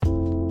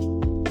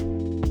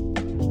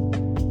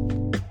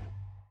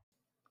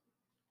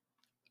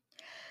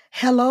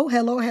Hello,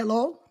 hello,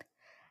 hello.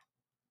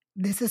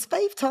 This is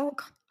Faith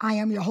Talk. I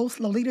am your host,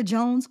 Lolita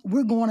Jones.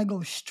 We're going to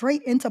go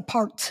straight into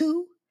part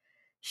two.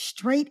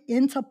 Straight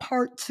into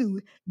part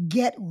two.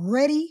 Get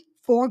ready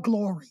for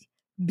glory.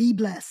 Be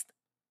blessed.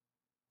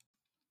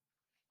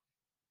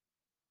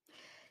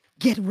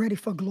 Get ready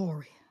for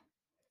glory.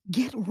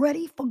 Get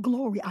ready for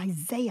glory.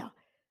 Isaiah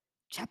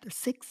chapter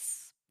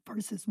 6,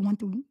 verses 1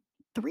 through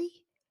 3.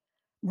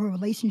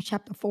 Revelation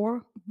chapter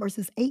 4,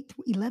 verses 8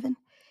 through 11.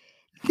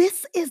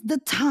 This is the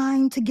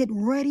time to get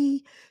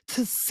ready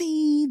to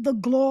see the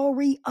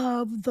glory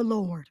of the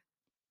Lord.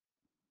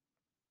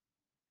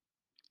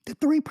 The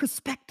three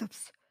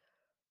perspectives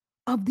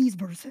of these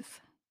verses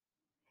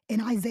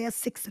in Isaiah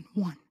 6 and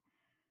 1.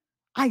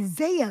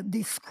 Isaiah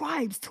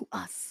describes to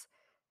us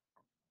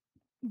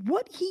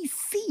what he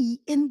see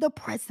in the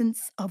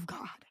presence of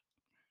God.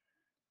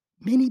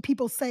 Many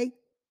people say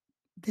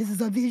this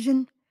is a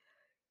vision.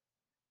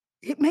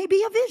 It may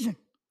be a vision,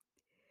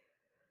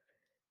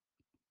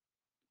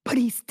 but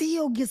he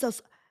still gives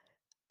us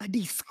a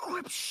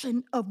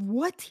description of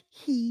what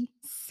he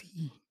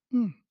see.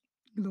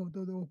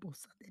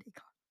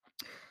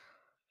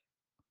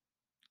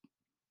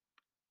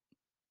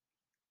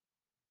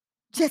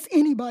 Just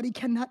anybody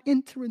cannot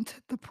enter into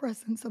the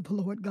presence of the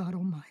Lord God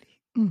Almighty.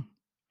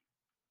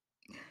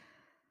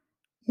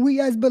 We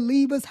as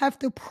believers have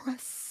to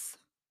press.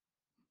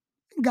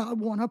 God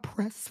want to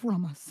press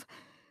from us.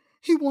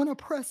 He want to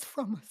press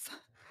from us.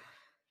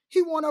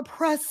 He want to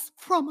press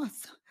from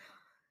us.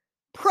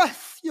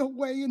 Press your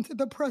way into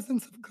the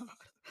presence of God.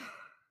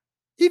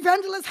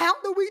 Evangelist, how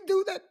do we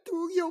do that?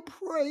 Through your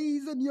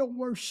praise and your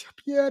worship.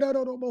 Through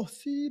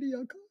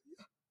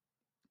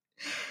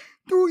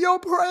your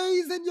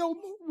praise and your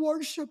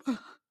worship.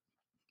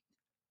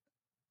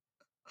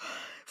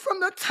 From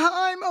the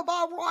time of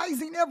our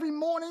rising every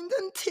morning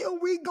until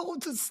we go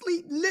to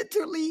sleep,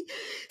 literally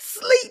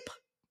sleep,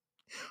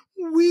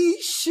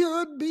 we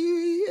should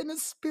be in a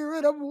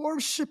spirit of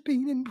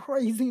worshiping and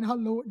praising our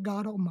Lord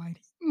God Almighty.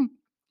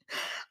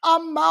 Our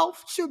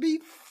mouth should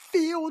be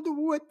filled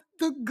with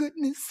the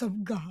goodness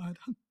of God.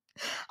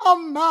 Our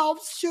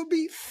mouths should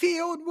be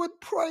filled with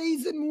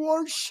praise and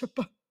worship.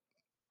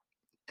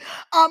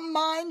 Our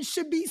mind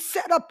should be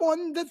set up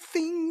on the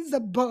things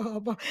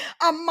above.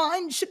 Our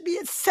mind should be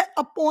set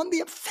up on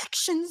the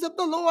affections of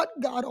the Lord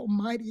God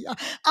Almighty.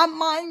 Our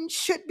mind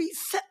should be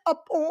set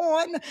up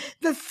on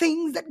the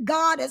things that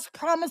God has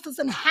promised us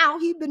and how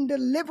He's been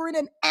delivering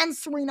and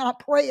answering our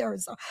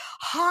prayers.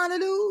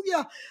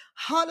 Hallelujah.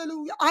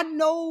 Hallelujah. I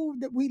know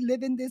that we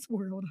live in this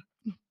world.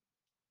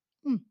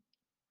 Mm.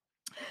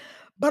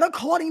 But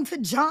according to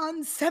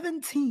John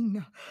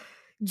 17,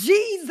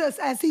 Jesus,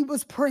 as he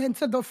was praying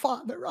to the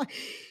Father,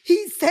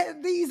 he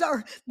said, these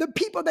are the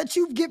people that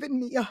you've given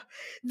me.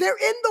 They're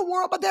in the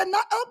world, but they're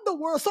not of the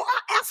world. So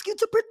I ask you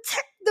to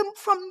protect them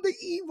from the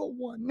evil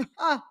one.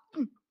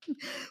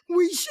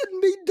 We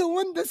shouldn't be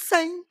doing the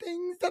same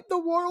things that the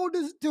world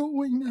is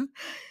doing.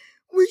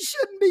 We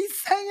shouldn't be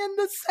saying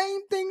the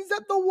same things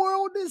that the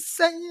world is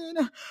saying.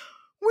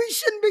 We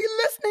shouldn't be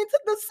listening to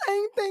the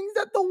same things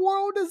that the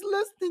world is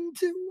listening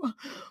to.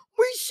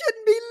 We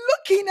shouldn't be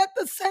looking at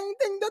the same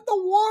thing that the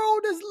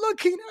world is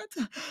looking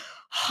at.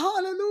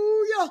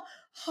 Hallelujah.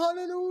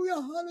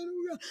 Hallelujah.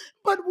 Hallelujah.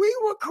 But we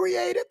were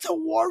created to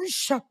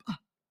worship.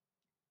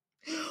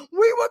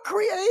 We were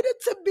created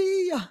to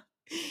be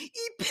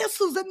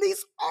epistles in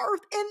this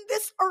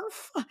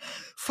earth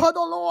for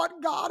the Lord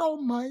God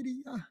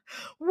Almighty.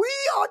 We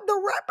are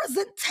the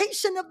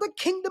representation of the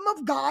kingdom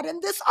of God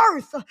in this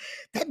earth.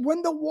 That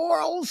when the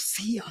world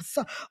see us,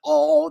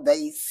 all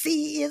they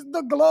see is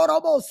the glory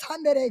of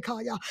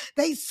Sanderekaya.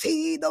 They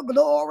see the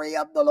glory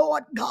of the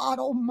Lord God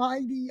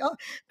Almighty.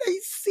 They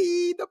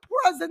see the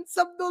presence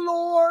of the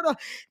Lord.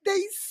 They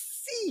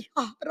see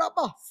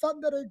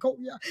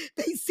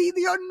they see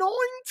the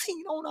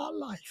anointing on our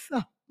life.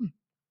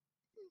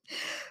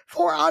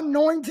 For our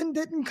anointing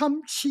didn't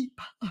come cheap.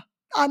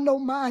 I know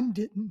mine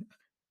didn't.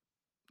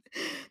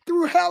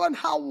 Through hell and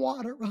high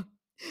water,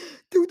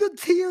 through the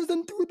tears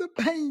and through the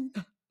pain.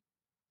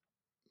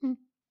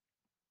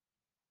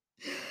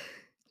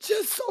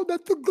 Just so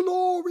that the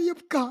glory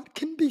of God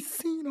can be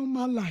seen on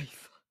my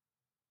life.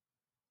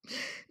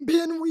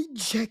 Being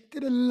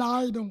rejected and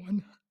lied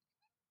on.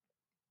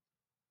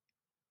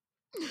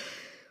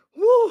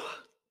 Woo.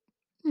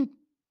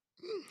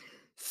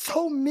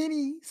 So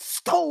many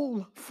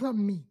stole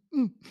from me.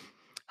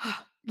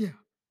 Yeah.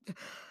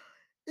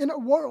 In a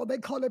world, they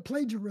call it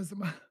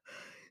plagiarism.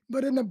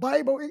 But in the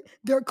Bible,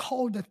 they're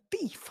called a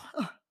thief.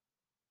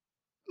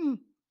 Mm.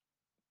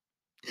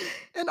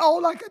 And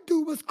all I could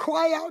do was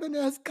cry out and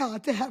ask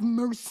God to have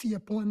mercy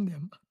upon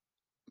them.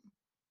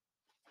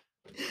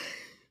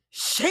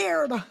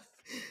 Shared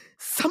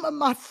some of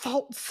my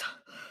thoughts,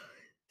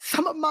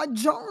 some of my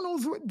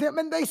journals with them,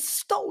 and they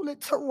stole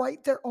it to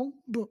write their own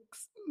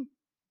books.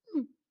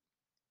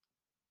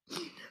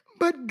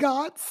 But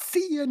God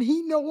see and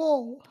He know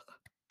all.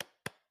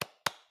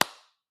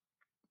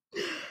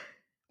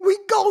 We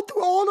go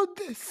through all of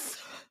this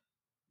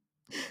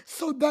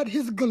so that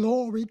His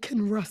glory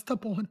can rest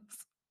upon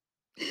us.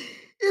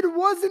 It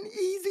wasn't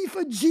easy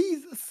for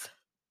Jesus,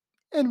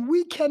 and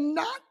we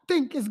cannot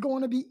think it's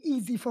going to be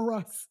easy for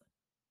us.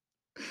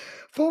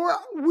 For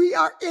we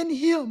are in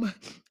him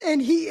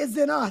and he is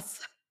in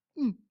us.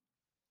 Mm.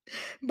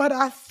 But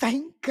I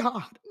thank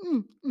God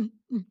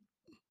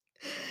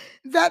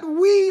that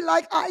we,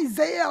 like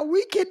Isaiah,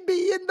 we can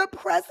be in the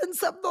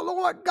presence of the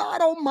Lord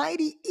God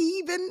Almighty,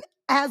 even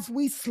as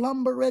we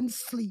slumber and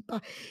sleep.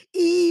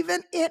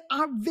 Even in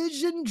our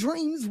vision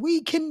dreams,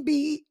 we can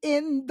be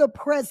in the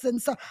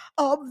presence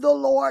of the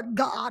Lord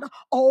God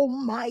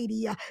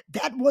Almighty.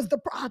 That was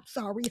I'm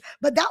sorry,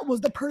 but that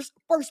was the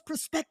first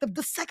perspective.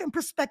 The second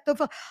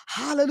perspective,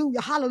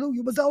 hallelujah,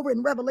 hallelujah, was over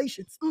in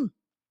Revelations. No,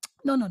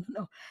 no, no,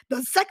 no.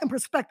 The second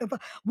perspective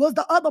was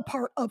the other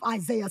part of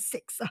Isaiah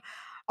 6.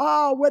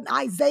 Oh, when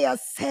Isaiah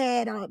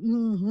said, above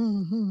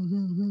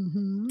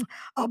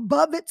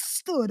it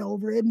stood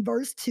over in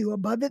verse 2,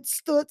 above it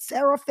stood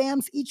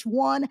seraphims, each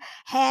one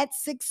had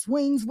six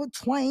wings with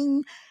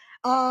twain.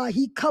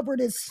 He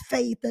covered his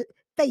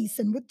face,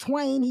 and with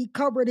twain he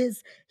covered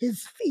his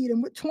feet,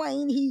 and with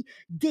twain he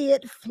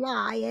did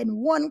fly. And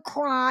one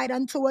cried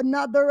unto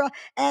another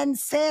and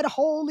said,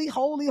 Holy,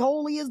 holy,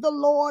 holy is the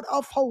Lord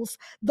of hosts.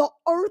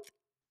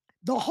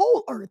 The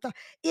whole earth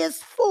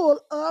is full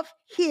of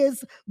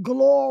his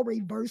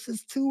glory.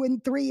 Verses 2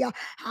 and 3.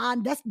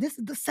 And this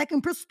is the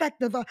second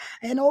perspective.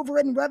 And over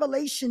in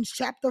Revelation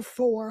chapter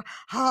 4,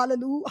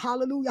 hallelujah,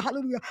 hallelujah,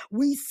 hallelujah.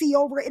 We see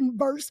over in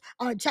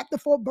chapter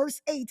 4,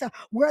 verse 8,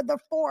 where the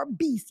four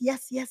beasts,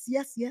 yes, yes,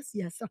 yes, yes,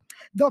 yes,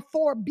 the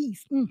four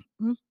beasts,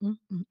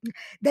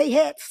 they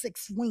had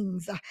six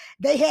wings.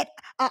 They had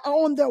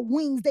on their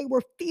wings, they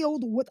were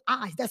filled with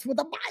eyes. That's what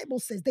the Bible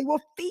says. They were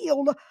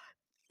filled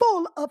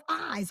full of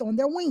eyes on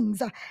their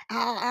wings,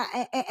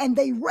 and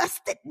they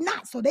rested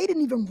not. So they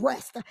didn't even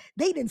rest.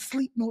 They didn't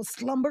sleep nor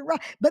slumber.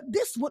 But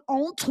this went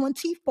on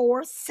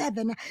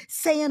 24/7,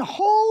 saying,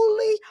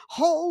 Holy,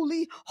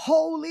 holy,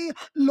 holy,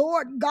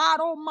 Lord God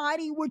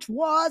Almighty, which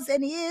was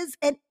and is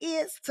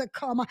to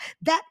come.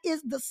 That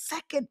is the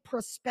second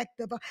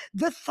perspective.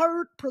 The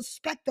third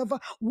perspective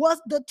was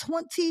the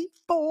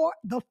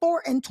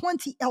 4 and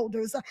 20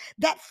 elders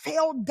that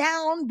fell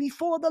down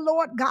before the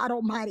Lord God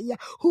Almighty,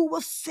 who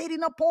was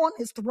sitting upon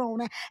his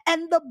throne.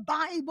 And the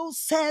Bible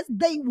says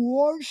they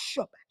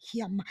worship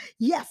him.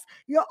 Yes,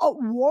 you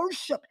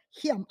worship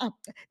him.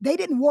 They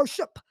didn't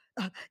worship.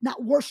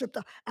 Not worshiped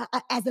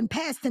as in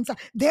past tense.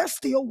 They're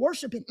still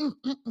worshiping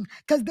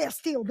because they're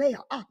still there.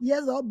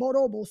 Yes,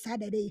 Borobo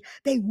Saturday.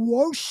 They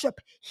worship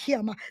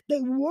him.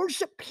 They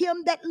worship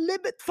him that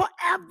liveth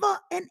forever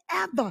and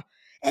ever.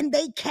 And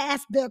they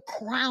cast their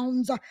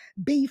crowns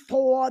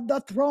before the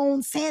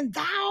throne, saying,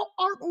 Thou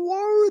art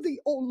worthy,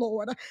 O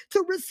Lord,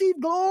 to receive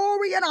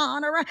glory and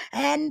honor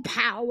and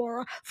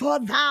power, for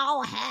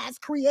thou hast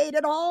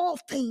created all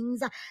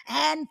things,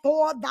 and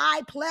for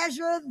thy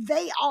pleasure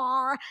they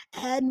are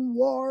and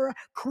were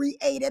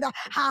created. The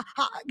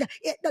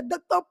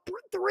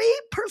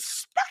three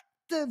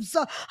perspectives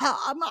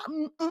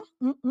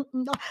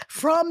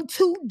from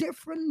two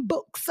different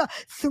books,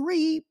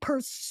 three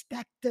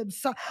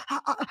perspectives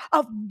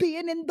of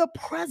being in the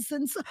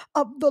presence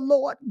of the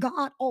Lord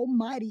God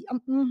Almighty. I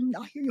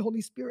hear you, Holy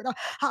Spirit.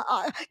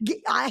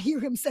 I hear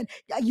him saying,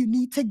 You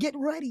need to get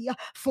ready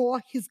for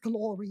his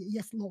glory.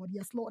 Yes, Lord.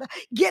 Yes, Lord.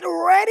 Get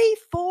ready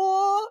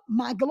for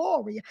my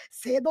glory,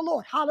 said the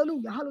Lord.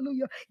 Hallelujah.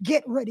 Hallelujah.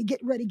 Get ready. Get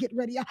ready. Get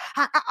ready.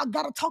 I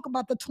got to talk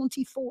about the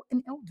 24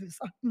 and elders.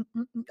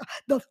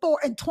 The 4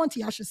 and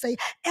 20, I should say,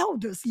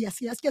 elders.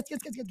 Yes, yes, yes, yes,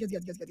 yes, yes, yes,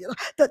 yes, yes, yes.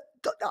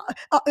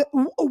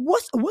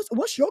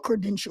 What's your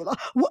credential?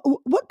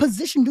 What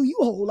position do you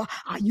hold?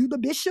 Are you the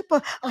bishop?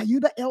 Are you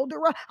the elder?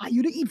 Are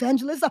you the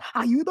evangelist?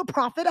 Are you the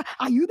prophet?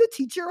 Are you the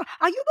teacher?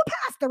 Are you the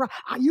pastor?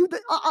 Are you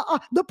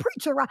the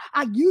preacher?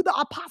 Are you the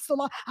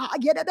apostle?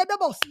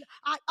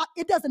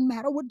 It doesn't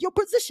matter what your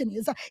position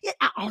is.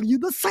 Are you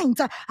the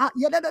saint? Are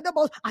you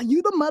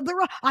the mother?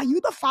 Are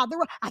you the father?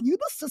 Are you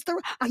the sister?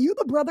 Are you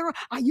the brother?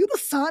 Are you the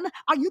son?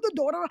 Are you the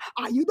daughter?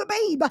 Are you the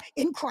babe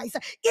in Christ?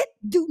 It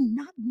do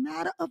not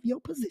matter of your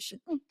position.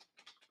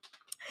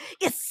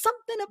 It's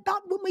something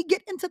about when we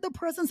get into the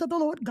presence of the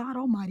Lord God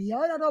Almighty.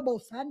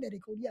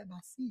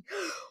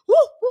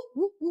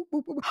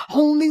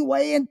 Only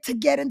way to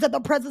get into the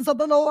presence of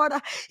the Lord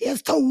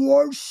is to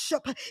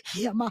worship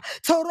him.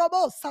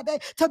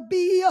 To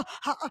be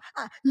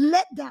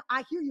let down.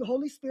 I hear you,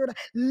 Holy Spirit.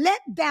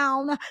 Let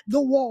down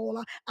the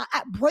wall.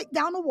 Break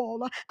down the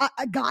wall.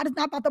 God is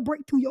not about to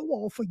break through your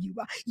wall for you.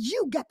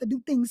 You got to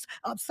do things,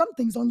 some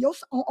things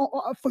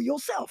for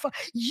yourself.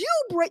 You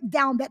break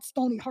down that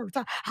stony heart.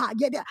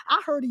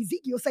 I heard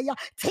Ezekiel say,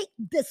 Take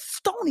this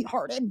stony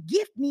heart and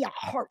give me a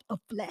heart of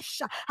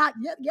flesh.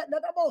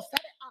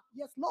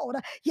 Yes, Lord.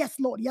 Yes,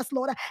 Lord. Yes,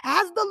 Lord.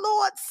 As the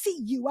Lord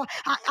see you,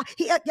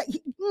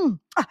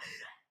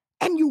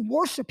 and you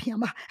worship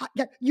him,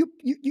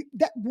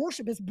 that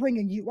worship is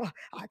bringing you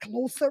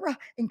closer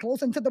and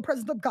closer into the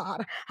presence of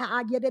God.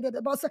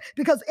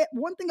 Because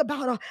one thing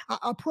about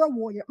a prayer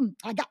warrior,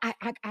 I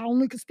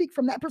only can speak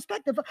from that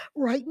perspective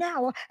right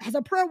now. As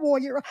a prayer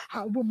warrior,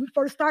 when we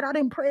first start out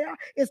in prayer,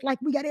 it's like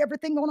we got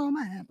everything on our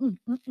mind.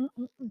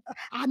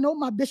 I know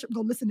my bishop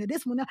gonna listen to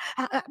this one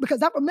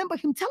because I remember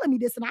him telling me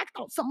this, and I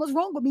thought something was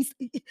wrong with me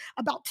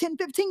about 10,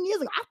 15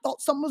 years ago. I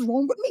thought something was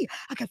wrong with me.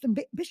 I kept saying,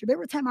 Bishop,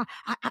 every time I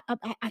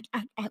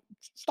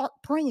start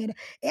praying,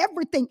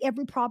 every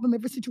problem,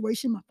 every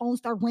situation, my phone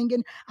start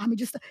ringing. I mean,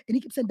 and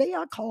he kept saying, they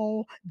are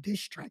called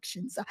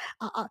distractions.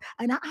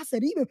 And I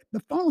said, even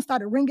the phone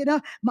started ringing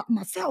up,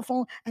 my cell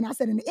phone, and I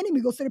said, and the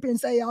enemy go sit up here and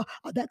say,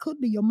 that could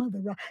be your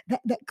mother,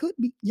 that could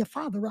be your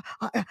father,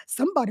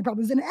 somebody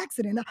probably was in an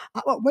accident.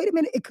 Wait a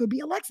minute, it could be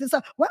Alexis.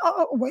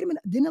 Wait a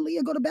minute, didn't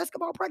Aaliyah go to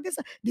basketball practice?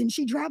 Didn't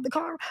she drive the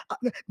car?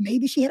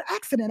 Maybe she had an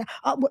accident.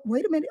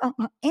 Wait a minute,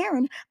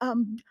 Aaron,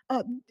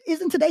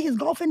 isn't today his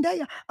golfing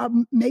day?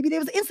 Maybe there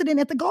was an incident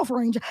at the golf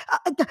range.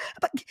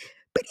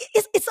 But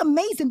it's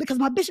amazing because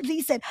my bishop,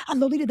 he said,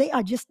 Lolita, they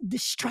are just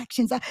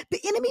distractions. The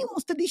enemy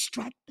wants to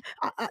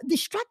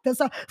distract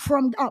us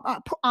from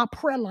our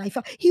prayer life.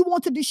 He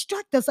wants to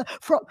distract us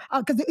from,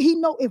 because he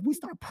know if we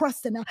start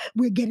pressing,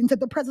 we'll get into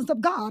the presence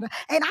of God.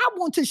 And I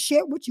want to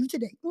share with you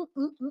today.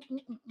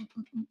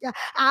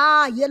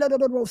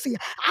 See,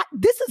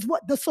 this is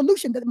what the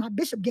solution that my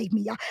bishop gave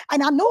me.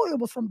 And I know it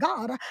was from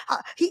God.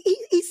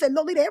 He said,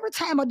 Lolita, every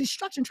time a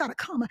distraction try to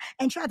come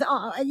and try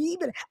to,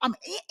 even I'm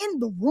in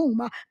the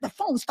room, the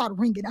phone started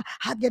ringing.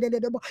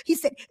 He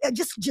said,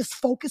 just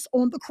focus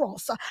on the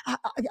cross.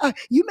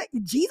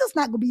 Jesus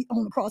not gonna be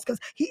on the cross because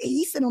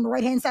he's sitting on the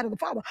right hand side of the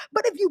Father.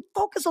 But if you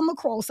focus on the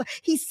cross,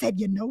 he said,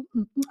 you know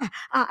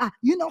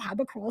how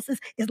the cross is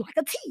like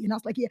a T. And I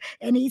was like, yeah.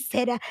 And he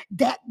said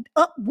that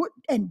upward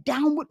and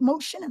downward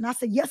motion. And I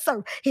said, yes,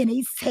 sir. And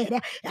he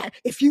said,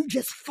 if you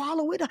just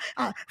follow it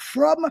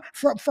from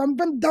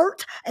the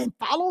dirt and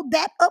follow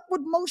that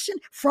upward motion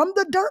from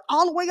the dirt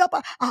all the way up,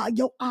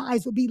 your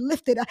eyes will be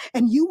lifted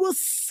and you will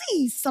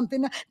see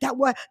something that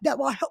will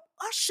help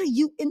usher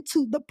you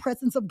into the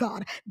presence of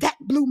God. That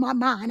blew my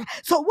mind.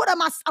 So what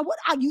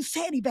are you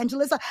saying,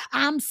 evangelist?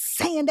 I'm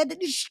saying that the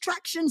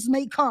distractions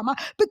may come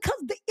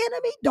because the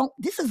enemy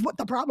this is what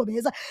the problem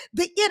is.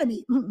 The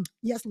enemy,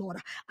 yes, Lord,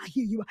 I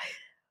hear you.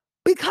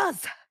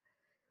 Because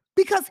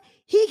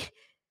he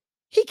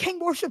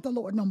can't worship the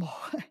Lord no more.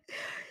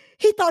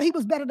 He thought he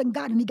was better than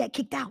God and he got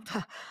kicked out.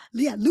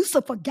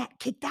 Lucifer got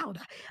kicked out.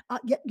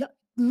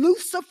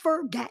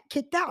 Lucifer got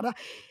kicked out.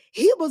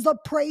 He was a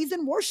praise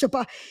and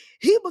worshiper.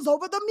 He was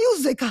over the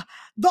music,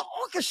 the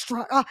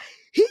orchestra.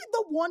 He's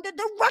the one that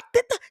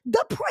directed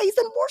the praise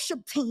and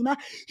worship team.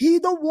 He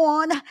the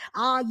one,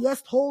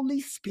 yes,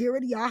 Holy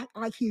Spirit, yeah,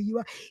 I hear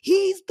you.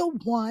 He's the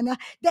one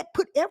that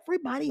put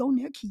everybody on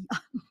their key.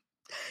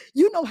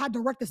 You know how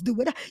directors do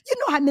it. You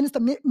know how minister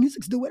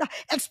musics do it,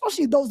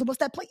 especially those of us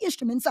that play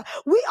instruments.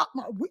 We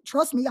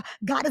trust me,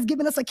 God has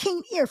given us a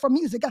keen ear for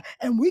music,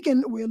 and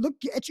we'll look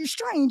at you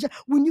strange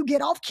when you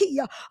get off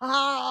key.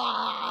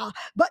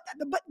 But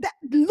that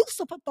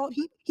Lucifer thought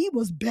he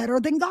was better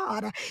than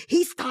God.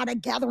 He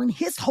started gathering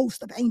his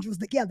host of angels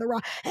together,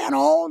 and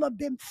all of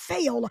them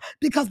failed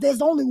because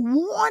there's only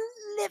one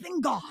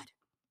living God.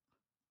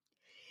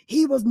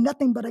 He was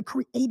nothing but a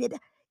created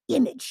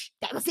image.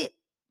 That was it.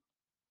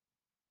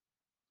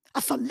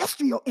 A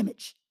celestial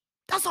image.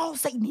 That's all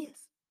Satan is.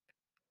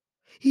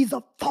 He's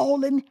a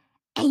fallen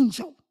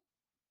angel.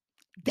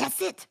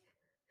 That's it.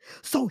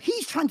 So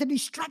he's trying to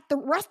distract the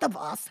rest of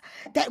us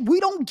that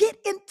we don't get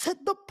into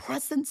the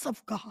presence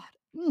of God.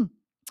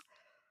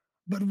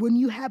 But when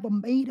you have a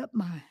made-up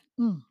mind,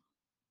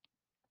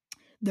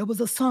 there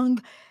was a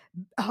song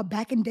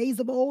back in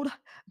days of old,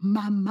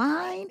 my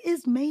mind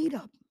is made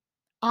up.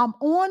 I'm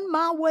on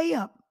my way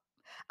up.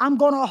 I'm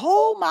going to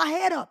hold my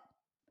head up.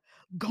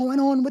 Going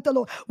on with the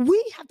Lord.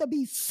 We have to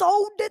be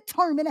so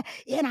determined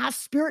in our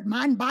spirit,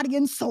 mind, body,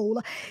 and soul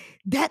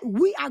that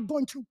we are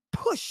going to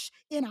push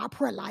in our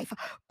prayer life,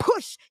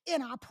 push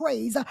in our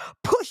praise,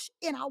 push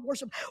in our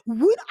worship.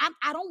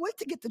 I don't wait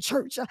to get to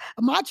church.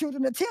 My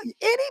children will tell you,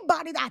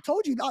 anybody that I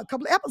told you a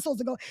couple of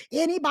episodes ago,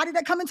 anybody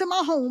that come into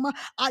my home,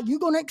 you're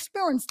going to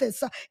experience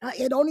this.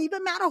 It don't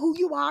even matter who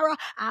you are.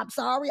 I'm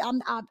sorry.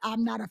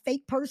 I'm not a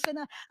fake person.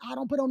 I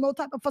don't put on no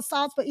type of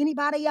facades for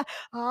anybody.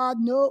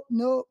 No,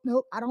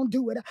 I don't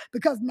do it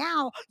because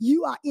now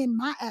you are in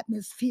my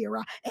atmosphere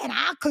and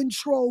I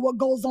control what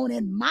goes on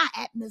in my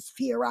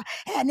atmosphere,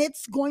 and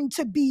it's going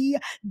to be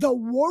the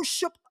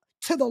worship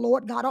to the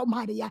Lord God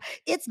Almighty.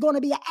 It's going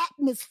to be an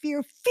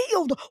atmosphere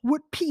filled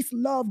with peace,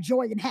 love,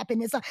 joy, and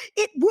happiness.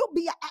 It will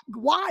be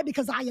why?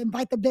 Because I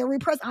invite the very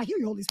presence. I hear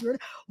you, Holy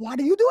Spirit. Why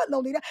do you do it,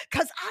 Lolita?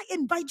 Because I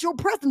invite your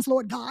presence,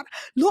 Lord God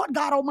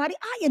Almighty.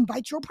 I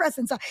invite your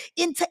presence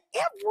into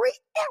every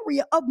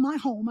area of my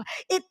home,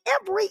 in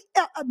every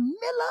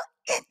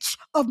inch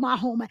of my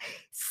home,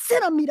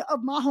 centimeter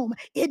of my home.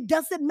 It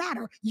doesn't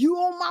matter. You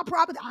own my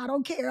property. I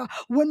don't care.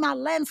 When my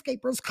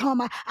landscapers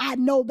come, I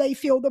know they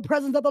feel the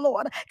presence of the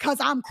Lord because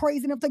I'm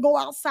crazy enough to go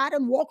outside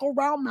and walk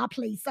around my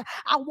place.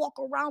 I walk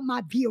around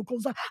my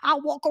vehicles. I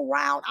walk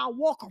around.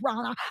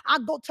 I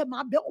go to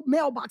my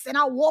mailbox and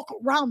I walk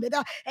around it.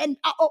 I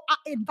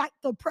invite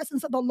the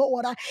presence of the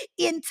Lord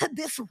into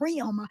this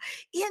realm.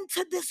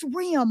 Into this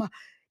realm.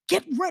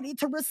 Get ready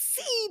to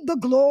receive the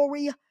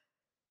glory.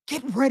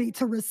 Get ready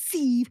to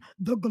receive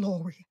the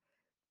glory.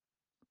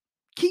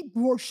 Keep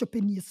worship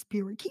in your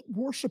spirit. Keep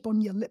worship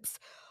on your lips.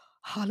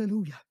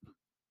 Hallelujah.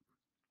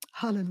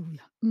 Hallelujah.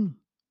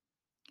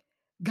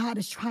 God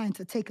is trying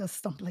to take us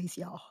someplace,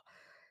 y'all.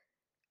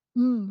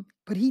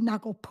 But He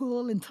not gonna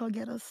pull and tug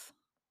at us.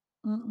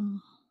 Mm-mm.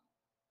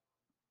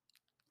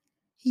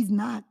 He's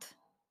not.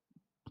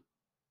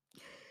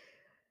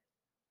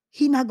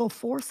 He not gonna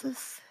force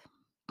us.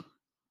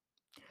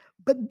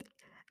 But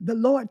the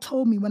Lord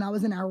told me when I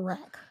was in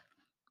Iraq,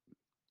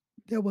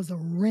 there was a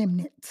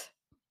remnant.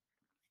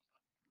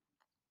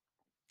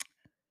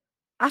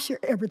 I share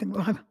everything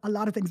with a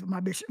lot of things with my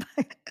bishop.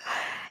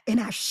 And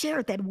I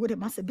shared that with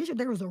him. I said, Bishop,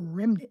 there was a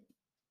remnant.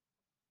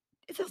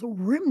 It's just a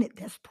remnant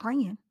that's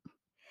praying.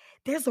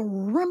 There's a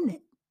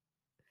remnant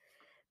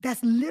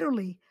that's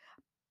literally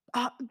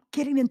uh,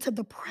 getting into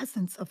the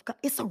presence of God.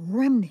 It's a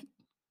remnant.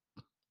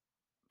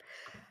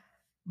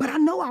 But I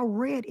know I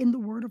read in the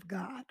Word of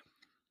God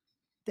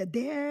that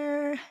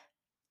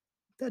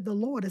that the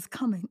Lord is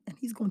coming and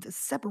He's going to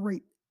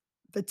separate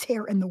the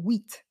tare and the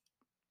wheat.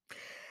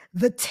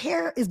 The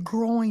tare is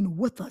growing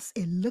with us.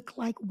 It looked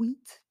like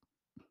wheat.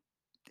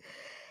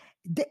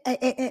 I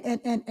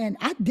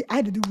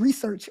had to do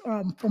research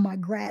for my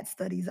grad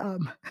studies.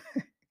 Um,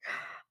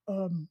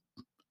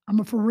 I'm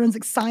a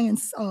forensic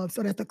science, so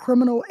that's the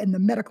criminal and the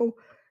medical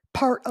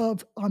part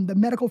of the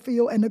medical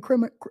field and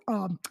the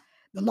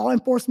law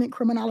enforcement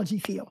criminology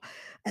field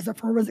as a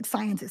forensic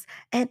scientist.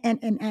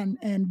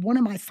 And one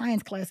of my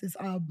science classes,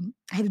 I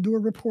had to do a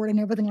report and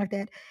everything like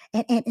that.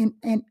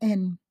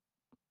 And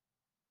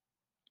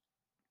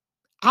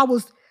I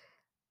was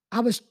I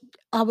was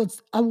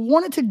I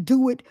wanted to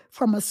do it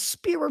from a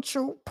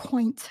spiritual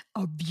point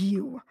of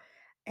view.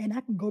 And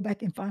I can go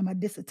back and find my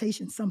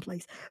dissertation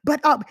someplace.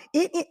 But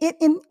in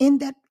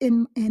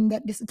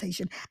that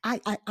dissertation,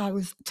 I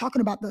was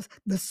talking about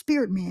the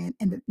spirit man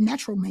and the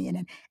natural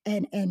man,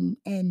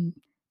 and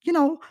you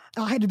know,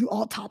 I had to do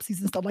autopsies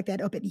and stuff like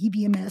that up at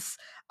EBMS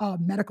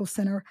Medical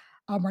Center,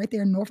 right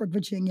there in Norfolk,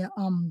 Virginia.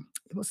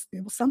 It was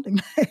something.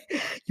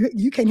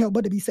 You can't help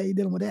but to be saved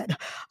dealing with that.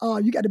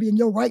 You got to be in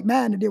your right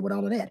mind to deal with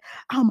all of that.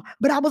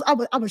 But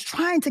I was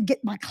trying to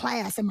get my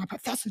class and my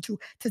professor to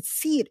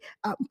see it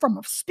from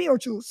a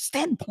spiritual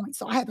standpoint.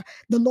 So I had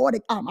the Lord.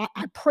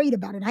 I prayed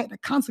about it. I had to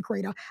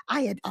consecrate.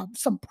 I had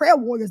some prayer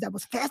warriors that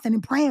was fasting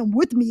and praying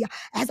with me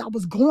as I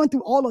was going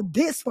through all of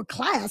this for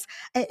class.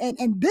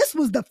 And this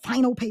was the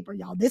final paper,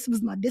 y'all. This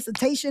was my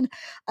dissertation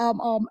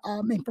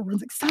in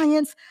forensic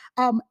science.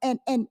 And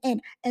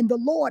the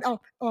Lord,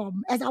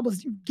 as I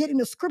was getting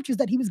the scriptures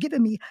that He was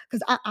giving me,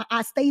 because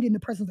I stayed in the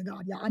presence of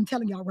God, y'all. I'm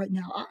telling y'all right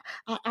now.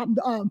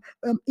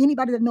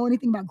 Anybody that know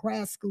anything about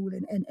grad school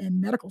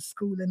and medical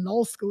school and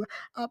law school,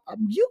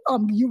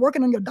 you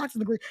working on your doctor's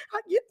degree,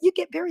 you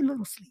get very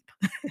little sleep.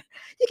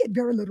 You get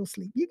very little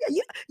sleep. You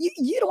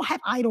don't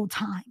have idle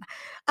time.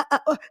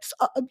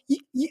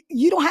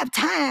 You don't have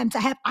time to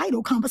have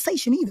idle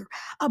conversation either.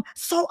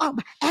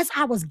 As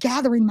I was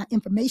gathering my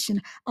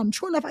information,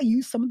 true enough, I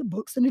used some of the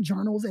books and the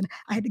journals, and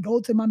I had to go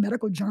to my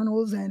medical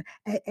journals and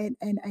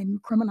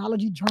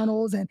criminology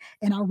journals, and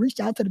I reached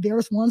out to the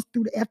various ones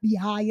through the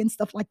FBI and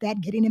stuff like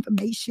that, getting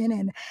information,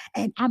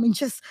 and I'm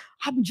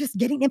just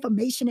getting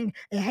information, and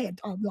I had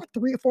like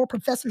 3 or 4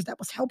 professors that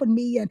was helping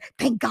me, and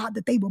thank God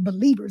that they were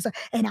believers,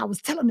 and I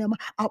was telling them,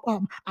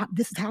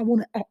 this is how I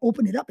want to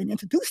open it up and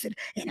introduce it,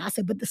 and I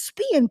said, but the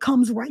spin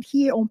comes right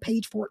here on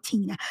page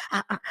 14,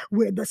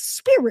 where the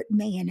spirit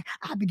man,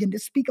 I begin to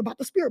speak about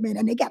the spirit man,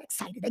 and they got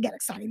excited,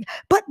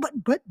 but,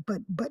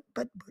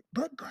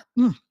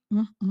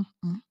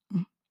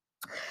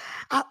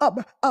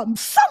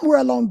 somewhere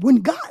along when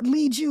God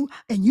leads you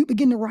and you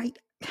begin to write,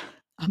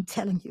 I'm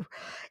telling you,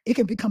 it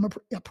can become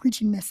a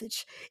preaching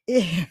message.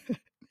 It,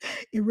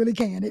 it really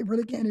can. It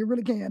really can. It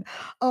really can.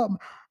 Um,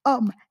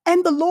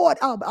 and the Lord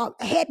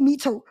had me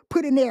to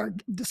put in there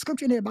the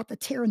scripture in there about the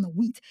tear and the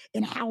wheat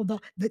and how the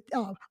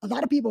a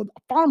lot of people,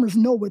 farmers,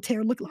 know what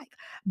tear look like,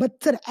 but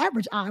to the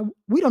average eye,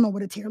 we don't know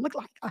what a tear look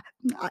like.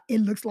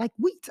 It looks like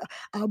wheat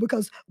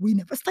because we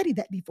never studied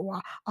that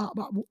before.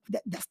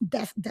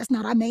 That's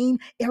not our main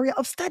area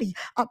of study.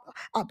 Uh,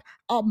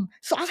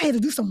 so I had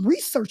to do some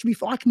research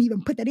before I can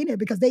even put that in there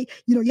because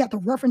you have to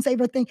reference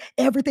everything.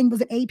 Everything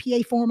was an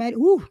APA format.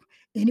 Ooh,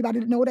 Anybody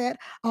know that?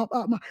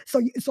 So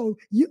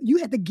you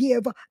had to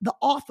give the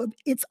author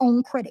its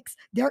own credits.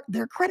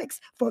 Their credits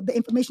for the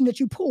information that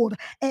you pulled.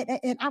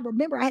 And I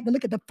remember I had to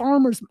look at the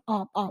farmers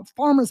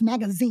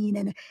magazine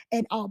and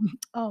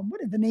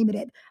what is the name of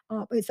that?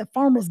 It's a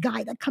farmer's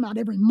guide that come out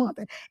every month,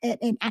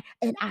 and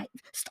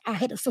I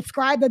had to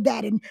subscribe to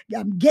that and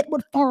get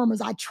with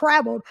farmers. I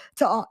traveled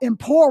to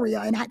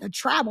Emporia and I had to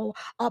travel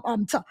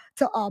to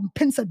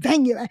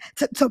Pennsylvania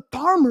to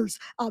farmers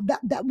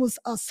that was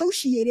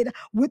associated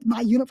with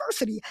my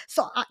university.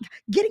 So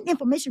getting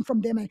information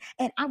from them,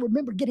 and I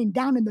remember getting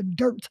down in the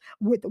dirt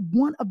with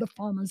one of the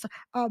farmers,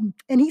 and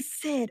he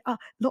said,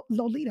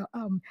 Lolita,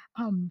 um,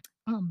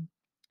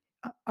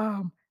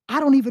 I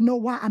don't even know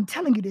why I'm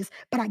telling you this,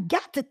 but I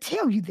got to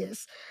tell you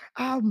this.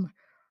 Um,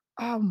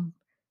 um,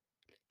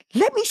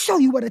 Let me show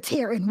you what a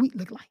tear in wheat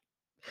look like.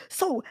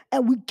 So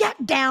we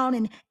got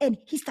down and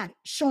he started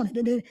showing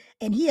it,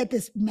 and he had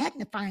this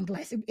magnifying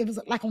glass. It was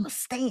like on a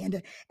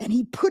stand, and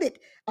he put it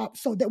up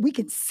so that we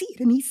can see it.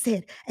 And he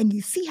said, "And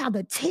you see how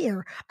the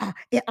tear,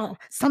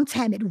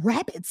 sometime it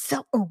wrap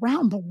itself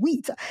around the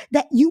wheat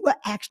that you would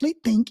actually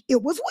think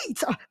it was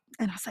wheat."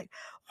 And I said,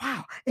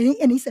 "Wow!"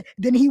 And he said,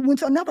 then he went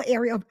to another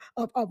area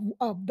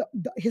of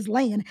his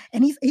land,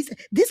 and he said,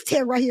 "This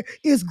tear right here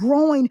is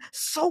growing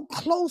so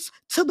close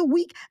to the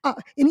wheat."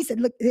 And he said,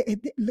 "Look,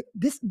 look,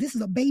 this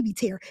is a baby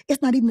tear.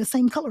 It's not even the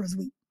same color as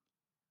wheat."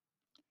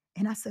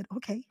 And I said,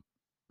 "Okay."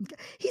 Okay.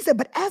 He said,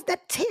 "But as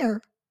that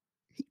tear,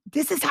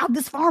 this is how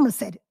this farmer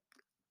said it.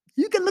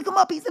 You can look him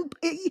up. He's in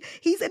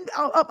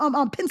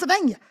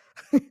Pennsylvania.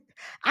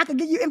 I can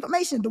give you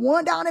information. The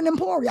one down in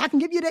Emporia. I can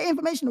give you the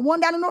information. The one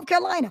down in North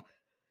Carolina,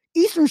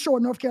 Eastern Shore,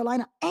 North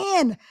Carolina,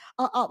 and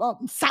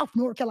South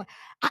North Carolina.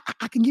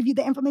 I can give you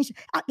the information.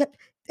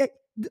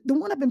 The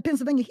one up in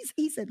Pennsylvania,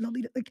 he said,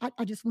 Lolita, look,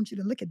 I just want you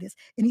to look at this."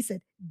 And he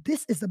said,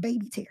 "This is a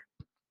baby tear.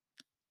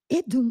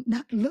 It do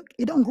not look,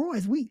 it don't grow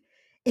as wheat."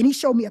 And he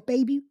showed me a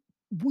baby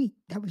wheat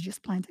that was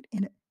just planted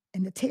in it,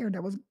 and the tear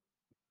that was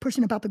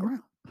pushing about the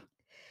ground.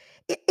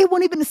 It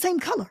wasn't even the same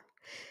color.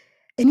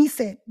 And he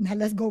said, "Now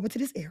let's go over to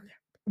this area."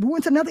 We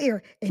went to another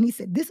area, and he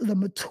said, "This is a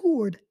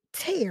matured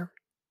tear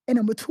and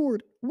a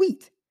matured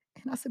wheat."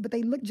 And I said, "But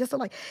they look just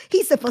alike."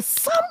 He said, "For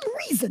some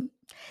reason,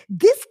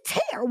 this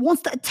tear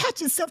wants to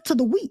attach itself to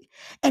the wheat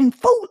and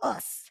fool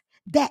us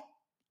that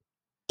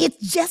it's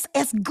just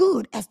as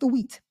good as the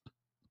wheat."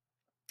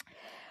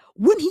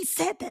 When he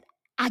said that,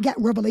 I got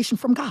revelation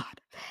from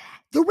God.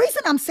 The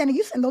reason I'm saying it,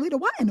 you saying, "Lolita,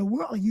 why in the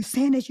world are you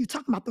saying this? You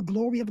talking about the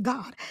glory of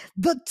God."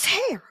 The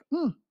tear.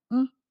 Mm,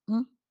 mm,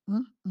 mm.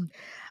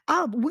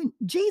 When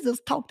Jesus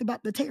talked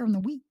about the tear and the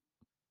wheat,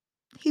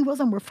 he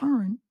wasn't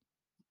referring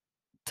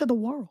to the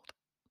world.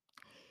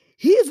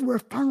 He is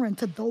referring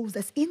to those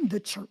that's in the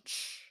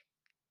church,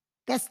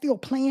 that's still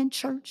playing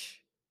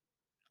church,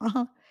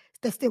 uh-huh,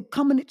 that's still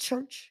coming to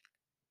church,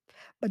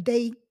 but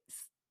they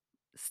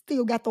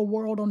still got the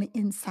world on the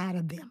inside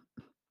of them.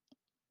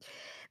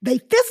 Their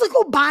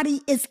physical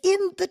body is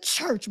in the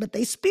church, but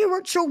their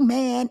spiritual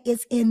man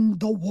is in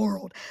the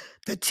world.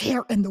 The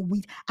tear and the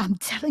wheat. I'm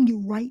telling you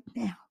right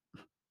now,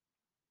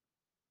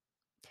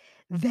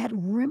 that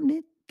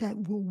remnant that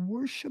will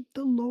worship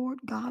the Lord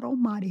God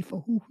Almighty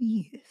for who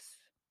He is,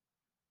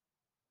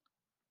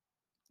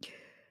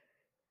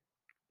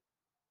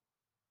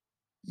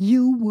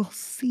 you will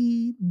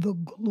see the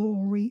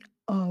glory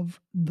of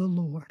the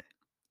Lord.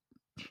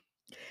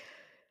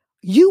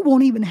 You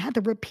won't even have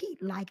to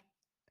repeat like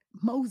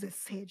Moses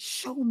said,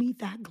 "Show me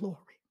that glory."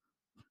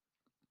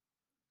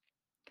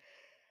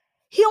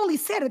 He only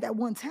said it that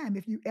one time.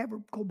 If you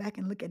ever go back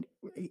and look at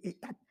it,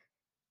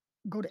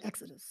 go to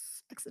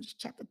Exodus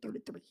chapter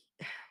 33.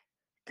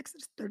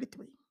 Exodus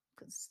 33.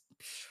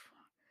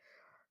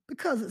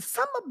 Because it's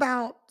something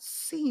about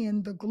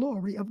seeing the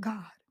glory of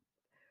God.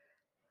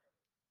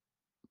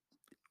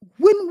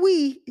 When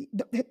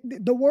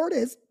the word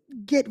is,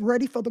 get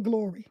ready for the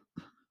glory.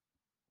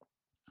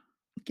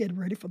 Get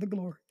ready for the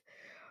glory.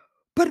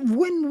 But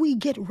when we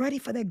get ready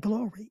for that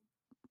glory,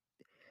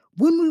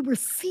 when we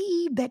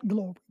receive that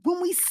glory,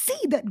 when we see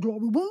that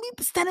glory, when we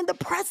stand in the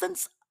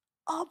presence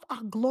of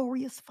our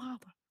glorious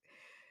Father,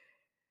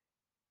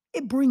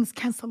 it brings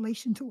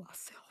cancellation to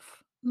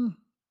ourselves.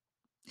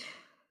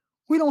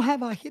 We don't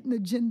have our hidden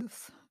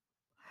agendas.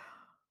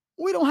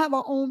 We don't have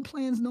our own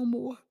plans no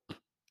more.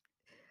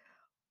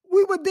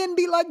 We would then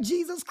be like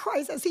Jesus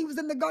Christ as he was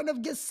in the Garden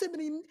of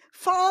Gethsemane.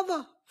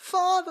 "Father,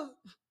 Father,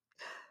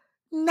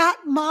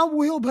 not my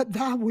will, but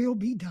thy will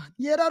be done."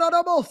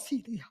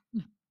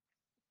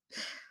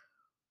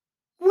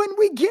 When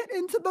we get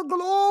into the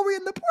glory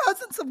and the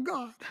presence of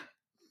God,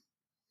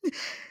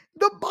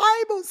 the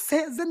Bible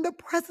says in the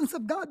presence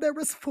of God there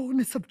is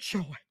fullness of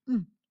joy.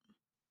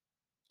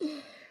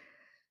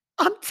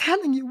 I'm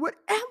telling you,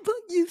 whatever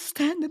you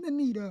stand in the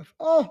need of,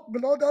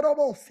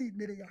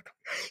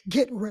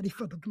 get ready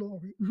for the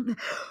glory.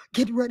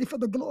 Get ready for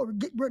the glory.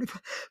 Get ready for,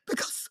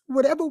 because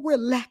whatever we're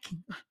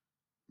lacking,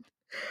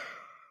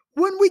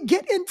 when we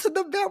get into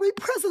the very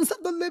presence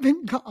of the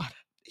living God,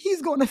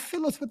 He's going to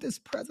fill us with his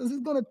presence. He's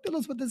going to fill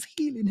us with his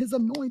healing, his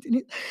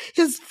anointing,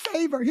 his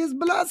favor, his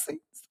blessings.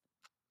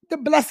 The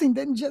blessing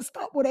didn't just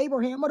stop with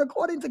Abraham, but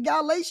according to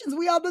Galatians,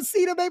 we are the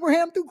seed of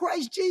Abraham through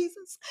Christ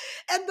Jesus.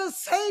 And the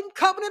same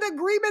covenant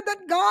agreement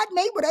that God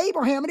made with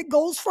Abraham, and it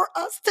goes for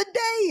us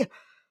today.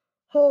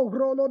 Oh,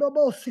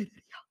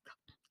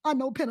 I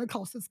know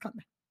Pentecost is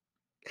coming,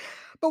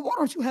 but why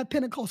don't you have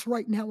Pentecost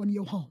right now in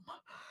your home?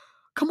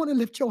 Come on and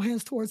lift your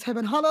hands towards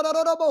heaven.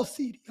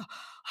 Hallelujah.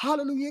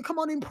 Hallelujah. Come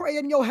on and pray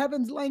in your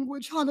heaven's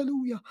language.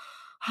 Hallelujah.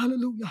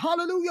 Hallelujah.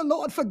 Hallelujah.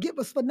 Lord, forgive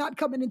us for not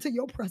coming into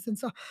your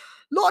presence.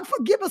 Lord,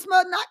 forgive us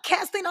for not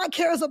casting our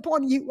cares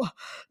upon you.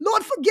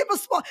 Lord, forgive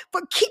us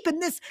for keeping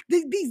these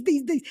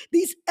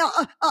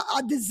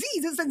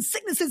diseases and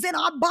sicknesses in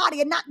our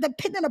body and not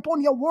depending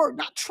upon your word,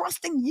 not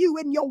trusting you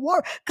in your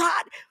word.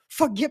 God,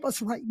 forgive us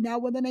right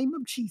now in the name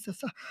of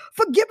Jesus.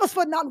 Forgive us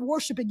for not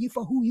worshiping you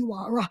for who you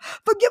are.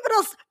 Forgive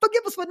us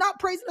for not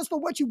praising us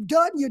for what you've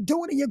done, you're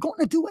doing, and you're going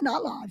to do in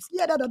our lives.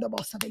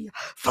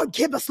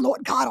 Forgive us,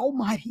 Lord God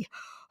Almighty.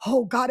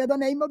 Oh God, in the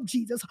name of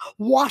Jesus,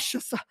 wash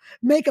us,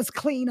 make us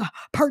clean,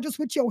 purge us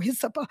with your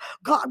hyssop.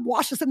 God,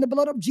 wash us in the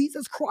blood of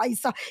Jesus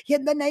Christ.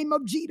 In the name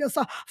of Jesus,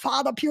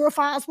 Father,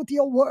 purify us with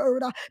your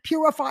word.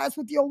 Purify us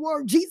with your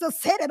word. Jesus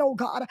said it, oh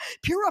God.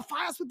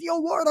 Purify us with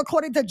your word,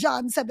 according to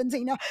John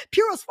 17.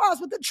 Purify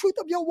us with the truth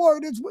of your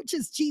word, which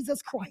is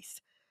Jesus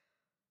Christ.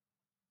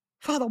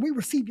 Father, we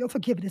receive your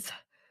forgiveness.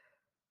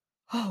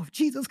 Oh,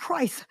 Jesus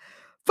Christ,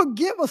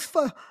 forgive us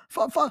for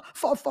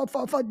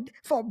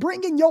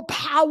bringing your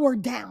power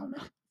down,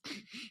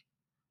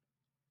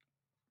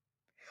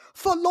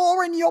 for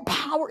lowering your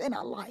power in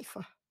our life,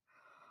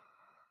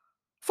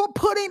 for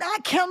putting our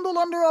candle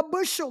under a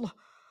bushel,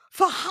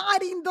 for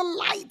hiding the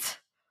light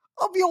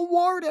of your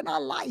word in our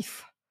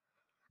life.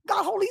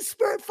 God, Holy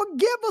Spirit,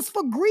 forgive us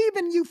for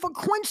grieving you, for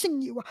quenching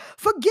you.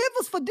 Forgive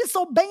us for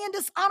disobeying,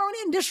 dishonoring,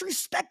 and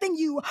disrespecting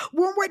you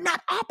when we're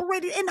not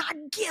operating in our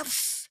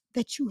gifts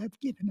that you have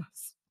given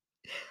us.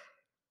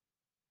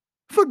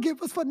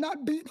 Forgive us for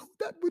not being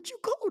that which you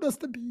called us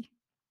to be.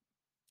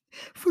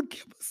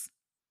 Forgive us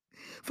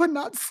for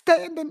not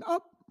standing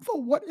up for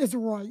what is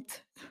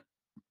right.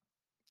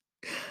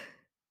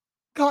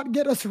 God,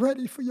 get us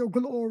ready for your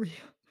glory.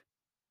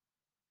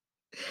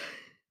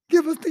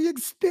 Give us the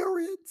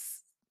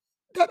experience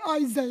that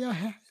Isaiah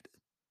had,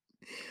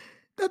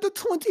 that the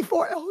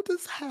 24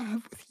 elders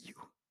have with you.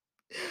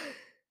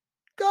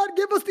 God,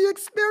 give us the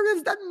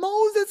experience that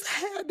Moses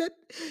had, that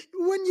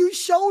when you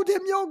showed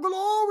him your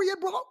glory, it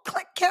brought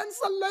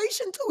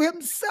cancellation to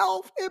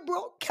himself. It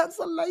brought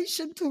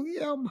cancellation to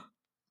him.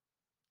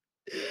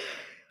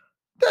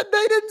 That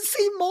they didn't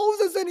see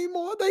Moses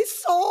anymore. They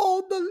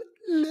saw the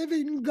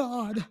living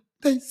God.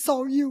 They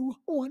saw you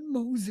on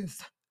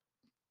Moses.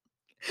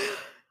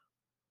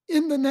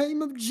 In the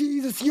name of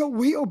Jesus, your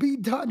will be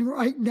done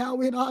right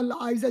now in our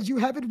lives as you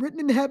have it written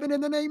in heaven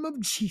in the name of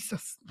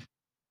Jesus.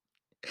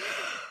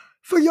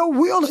 For your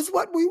will is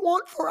what we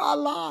want for our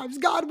lives.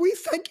 God, we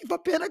thank you for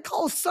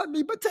Pentecost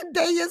Sunday, but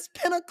today is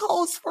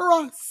Pentecost for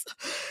us.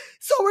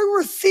 So we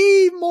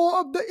receive more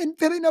of the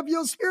infilling of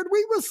your spirit.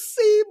 We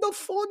receive the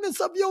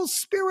fullness of your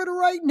spirit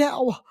right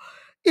now.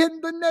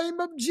 In the name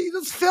of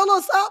Jesus, fill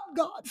us up,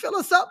 God. Fill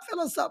us up,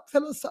 fill us up,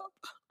 fill us up.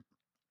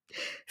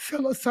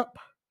 Fill us up.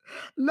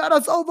 Let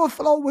us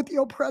overflow with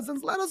your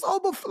presence. Let us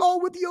overflow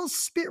with your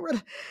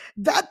spirit,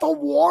 that the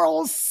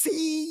world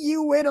see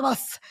you in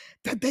us,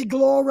 that they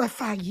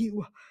glorify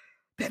you,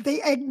 that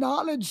they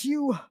acknowledge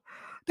you,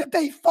 that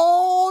they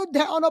fall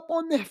down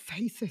upon their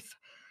faces.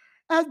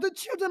 As the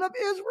children of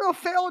Israel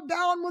fell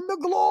down when the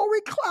glory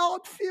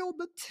cloud filled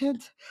the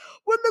tent,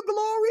 when the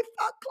glory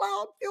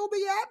cloud filled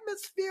the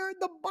atmosphere,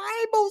 the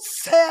Bible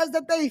says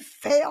that they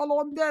fell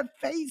on their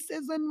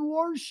faces in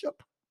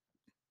worship.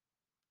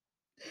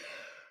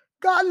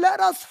 God, let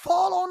us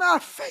fall on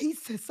our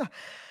faces.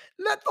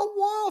 Let the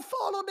world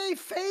fall on their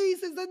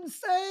faces and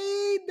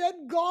say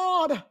that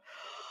God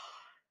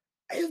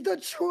is the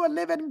true and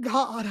living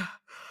God.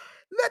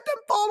 Let them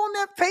fall on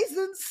their faces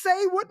and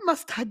say, what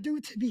must I do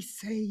to be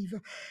saved?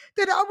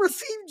 That I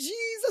receive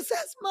Jesus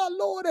as my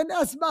Lord and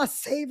as my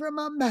Savior,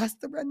 my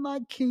Master and my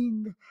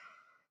King.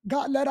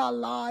 God, let our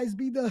lives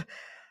be the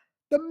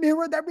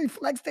mirror that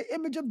reflects the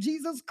image of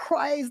Jesus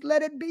Christ.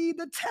 Let it be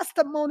the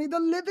testimony, the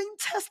living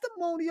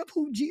testimony of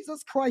who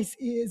Jesus Christ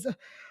is.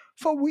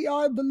 For we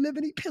are the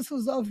living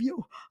epistles of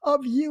you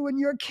and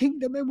your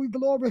kingdom, and we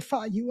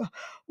glorify you.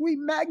 We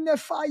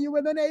magnify you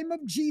in the name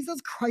of Jesus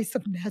Christ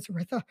of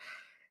Nazareth.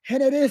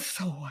 And it is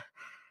so.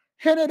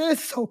 And it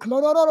is so. Come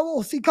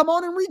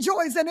on and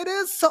rejoice. And it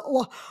is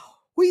so.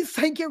 We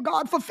thank you,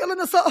 God, for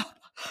filling us up.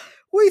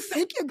 We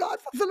thank you, God,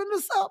 for filling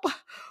us up.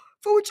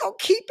 For with your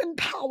keeping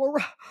power,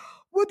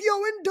 with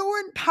your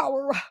enduring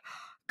power.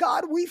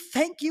 God, we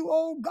thank you,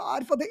 oh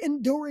God, for the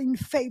enduring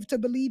faith to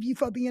believe you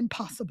for the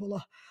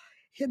impossible.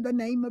 In the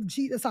name of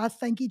Jesus, I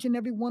thank each and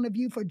every one of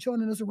you for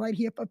joining us right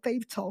here for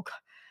Faith Talk.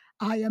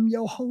 I am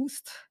your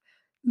host,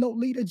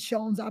 Lolita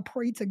Jones. I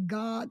pray to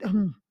God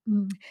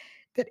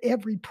that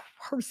every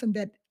person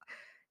that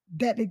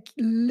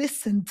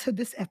listened to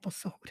this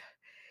episode,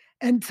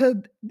 And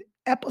to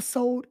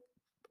episode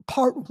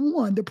part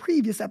one, the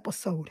previous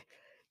episode,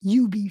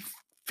 you be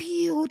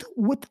filled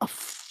with a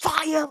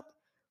fire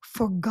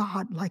for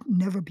God like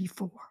never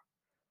before.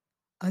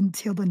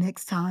 Until the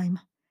next time,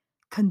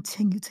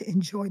 continue to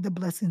enjoy the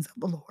blessings of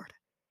the Lord.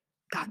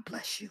 God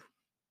bless you.